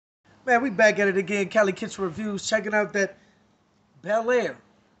Man, we back at it again. Cali Kitchen Reviews. Checking out that Belaire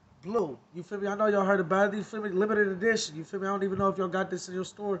Blue. You feel me? I know y'all heard about it. You feel me? Limited edition. You feel me? I don't even know if y'all got this in your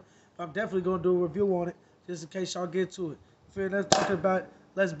store, but I'm definitely gonna do a review on it just in case y'all get to it. You feel me? Let's talk about it.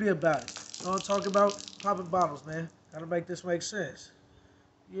 Let's be about it. You know what I'm talking about? Popping bottles, man. Gotta make this make sense.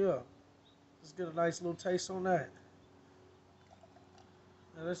 Yeah. Let's get a nice little taste on that.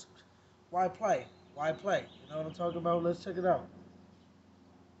 Now let's why play? Why play? You know what I'm talking about? Let's check it out.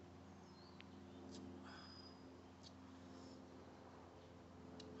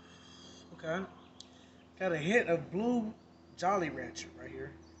 Okay. Got a hint of blue Jolly Rancher right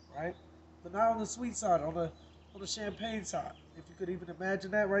here, right? But not on the sweet side, on the champagne side. If you could even imagine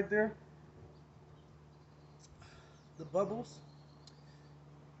that right there, the bubbles.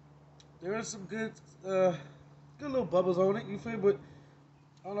 There are some good little bubbles on it. You feel me? But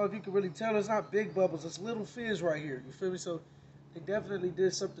I don't know if you can really tell. It's not big bubbles. It's little fizz right here. You feel me? So they definitely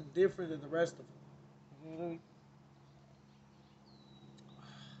did something different than the rest of them. You know what I mean?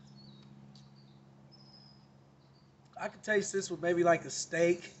 I could taste this with maybe like a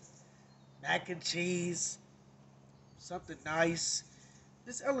steak, mac and cheese, something nice.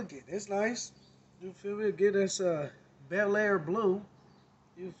 It's elegant. It's nice. You feel me? Again, that's Belaire Blue.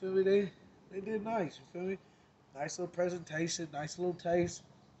 You feel me? They did nice. You feel me? Nice little presentation. Nice little taste.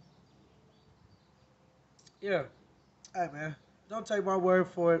 Yeah. Hey man, don't take my word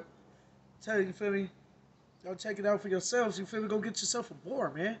for it. Tell you, you feel me? Go check it out for yourselves. You feel me? Go get yourself a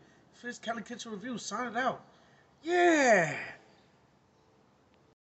board, man. Fist Cali Kitchen Review. Sign it out. Yeah.